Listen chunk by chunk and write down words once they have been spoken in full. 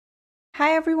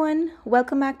Hi everyone,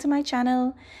 welcome back to my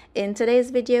channel. In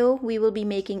today's video, we will be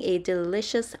making a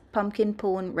delicious pumpkin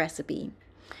pone recipe.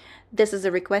 This is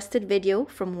a requested video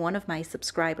from one of my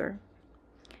subscribers.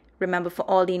 Remember, for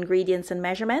all the ingredients and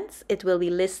measurements, it will be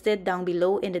listed down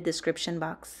below in the description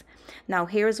box. Now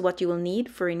here's what you will need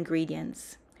for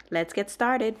ingredients. Let's get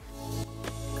started.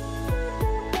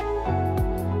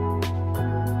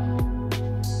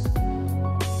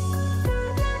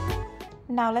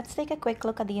 Now let's take a quick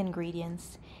look at the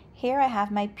ingredients. Here I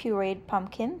have my pureed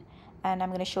pumpkin, and I'm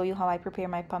going to show you how I prepare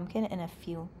my pumpkin in a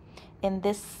few. In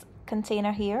this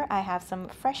container here, I have some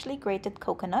freshly grated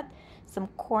coconut, some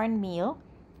cornmeal,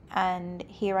 and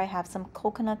here I have some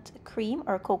coconut cream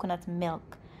or coconut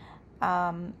milk.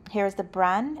 Here's the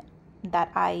brand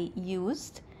that I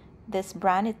used. This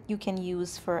brand you can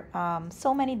use for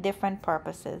so many different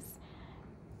purposes.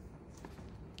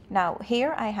 Now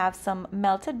here I have some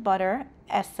melted butter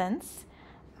essence,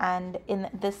 and in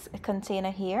this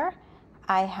container here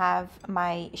I have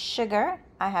my sugar,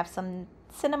 I have some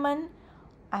cinnamon,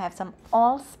 I have some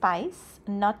allspice,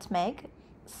 nutmeg,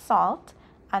 salt,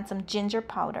 and some ginger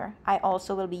powder. I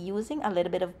also will be using a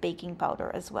little bit of baking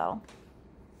powder as well.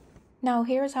 Now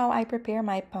here's how I prepare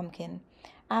my pumpkin.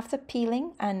 After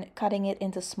peeling and cutting it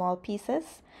into small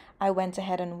pieces, I went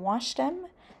ahead and washed them,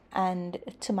 and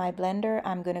to my blender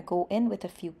I'm going to go in with a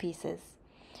few pieces.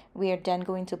 We are then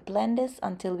going to blend this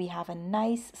until we have a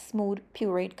nice smooth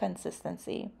pureed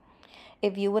consistency.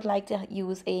 If you would like to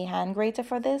use a hand grater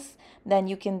for this, then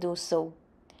you can do so.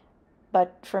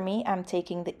 But for me, I'm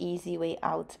taking the easy way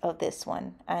out of this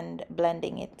one and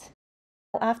blending it.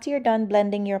 After you're done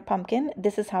blending your pumpkin,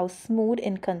 this is how smooth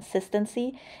in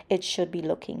consistency it should be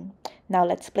looking. Now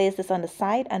let's place this on the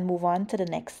side and move on to the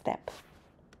next step.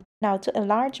 Now to a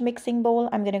large mixing bowl,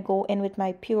 I'm going to go in with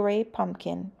my puree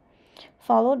pumpkin,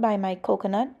 followed by my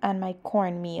coconut and my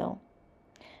cornmeal.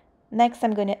 Next,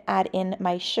 I'm going to add in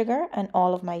my sugar and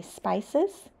all of my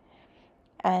spices.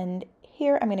 And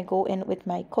here I'm going to go in with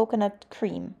my coconut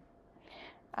cream.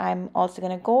 I'm also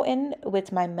going to go in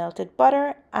with my melted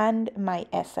butter and my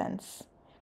essence.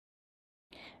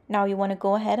 Now you want to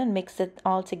go ahead and mix it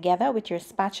all together with your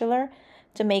spatula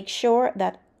to make sure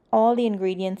that all the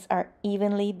ingredients are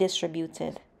evenly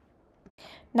distributed.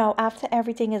 Now after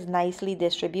everything is nicely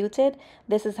distributed,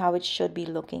 this is how it should be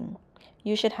looking.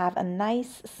 You should have a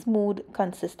nice smooth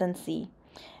consistency.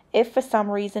 If for some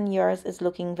reason yours is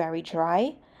looking very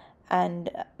dry and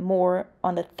more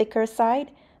on the thicker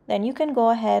side, then you can go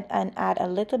ahead and add a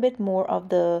little bit more of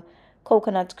the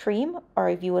coconut cream, or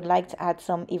if you would like to add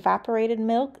some evaporated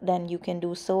milk, then you can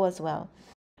do so as well.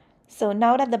 So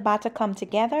now that the batter come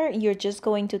together, you're just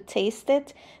going to taste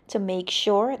it to make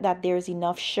sure that there's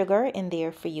enough sugar in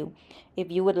there for you. If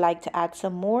you would like to add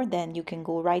some more, then you can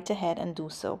go right ahead and do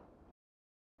so.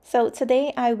 So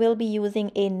today I will be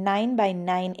using a 9 by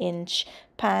 9 inch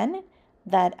pan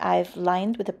that I've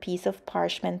lined with a piece of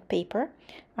parchment paper.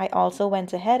 I also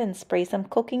went ahead and sprayed some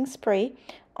cooking spray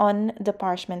on the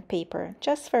parchment paper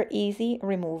just for easy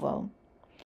removal.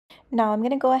 Now I'm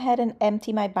going to go ahead and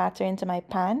empty my batter into my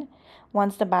pan.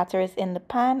 Once the batter is in the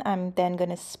pan, I'm then going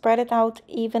to spread it out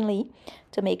evenly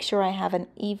to make sure I have an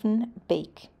even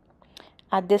bake.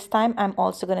 At this time, I'm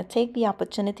also going to take the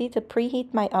opportunity to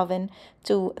preheat my oven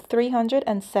to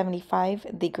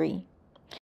 375 degrees.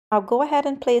 Now go ahead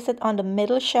and place it on the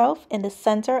middle shelf in the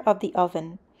center of the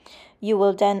oven. You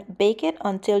will then bake it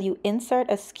until you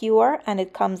insert a skewer and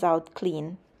it comes out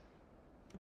clean.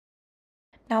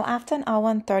 Now after an hour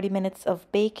and 30 minutes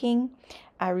of baking,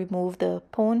 I remove the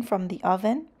pone from the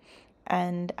oven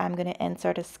and I'm going to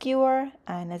insert a skewer,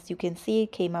 and as you can see,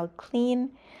 it came out clean.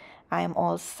 I am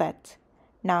all set.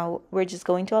 Now we're just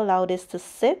going to allow this to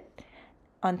sit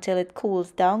until it cools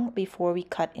down before we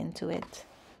cut into it.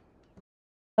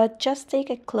 But just take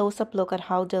a close-up look at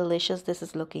how delicious this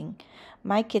is looking.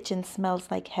 My kitchen smells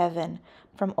like heaven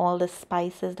from all the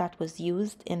spices that was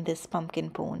used in this pumpkin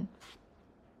pone.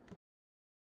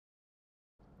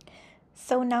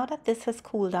 So now that this has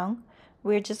cooled down,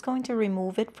 we're just going to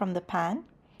remove it from the pan,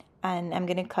 and I'm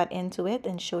going to cut into it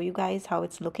and show you guys how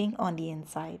it's looking on the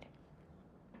inside.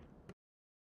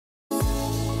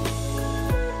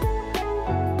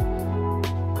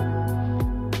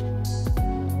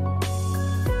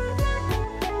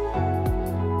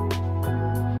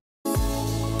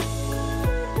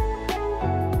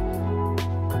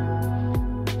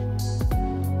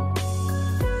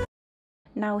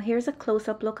 Now here's a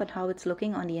close-up look at how it's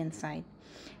looking on the inside.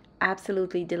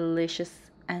 Absolutely delicious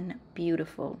and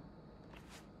beautiful.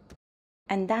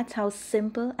 And that's how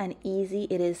simple and easy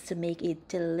it is to make a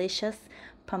delicious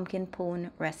pumpkin pone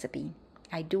recipe.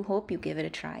 I do hope you give it a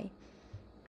try.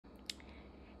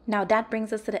 Now that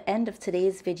brings us to the end of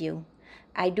today's video.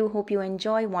 I do hope you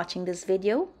enjoy watching this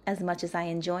video as much as I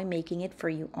enjoy making it for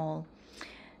you all.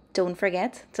 Don't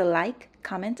forget to like,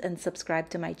 comment, and subscribe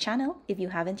to my channel if you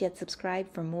haven't yet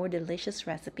subscribed for more delicious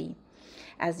recipe.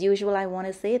 As usual, I want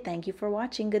to say thank you for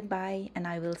watching, goodbye, and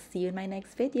I will see you in my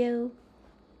next video.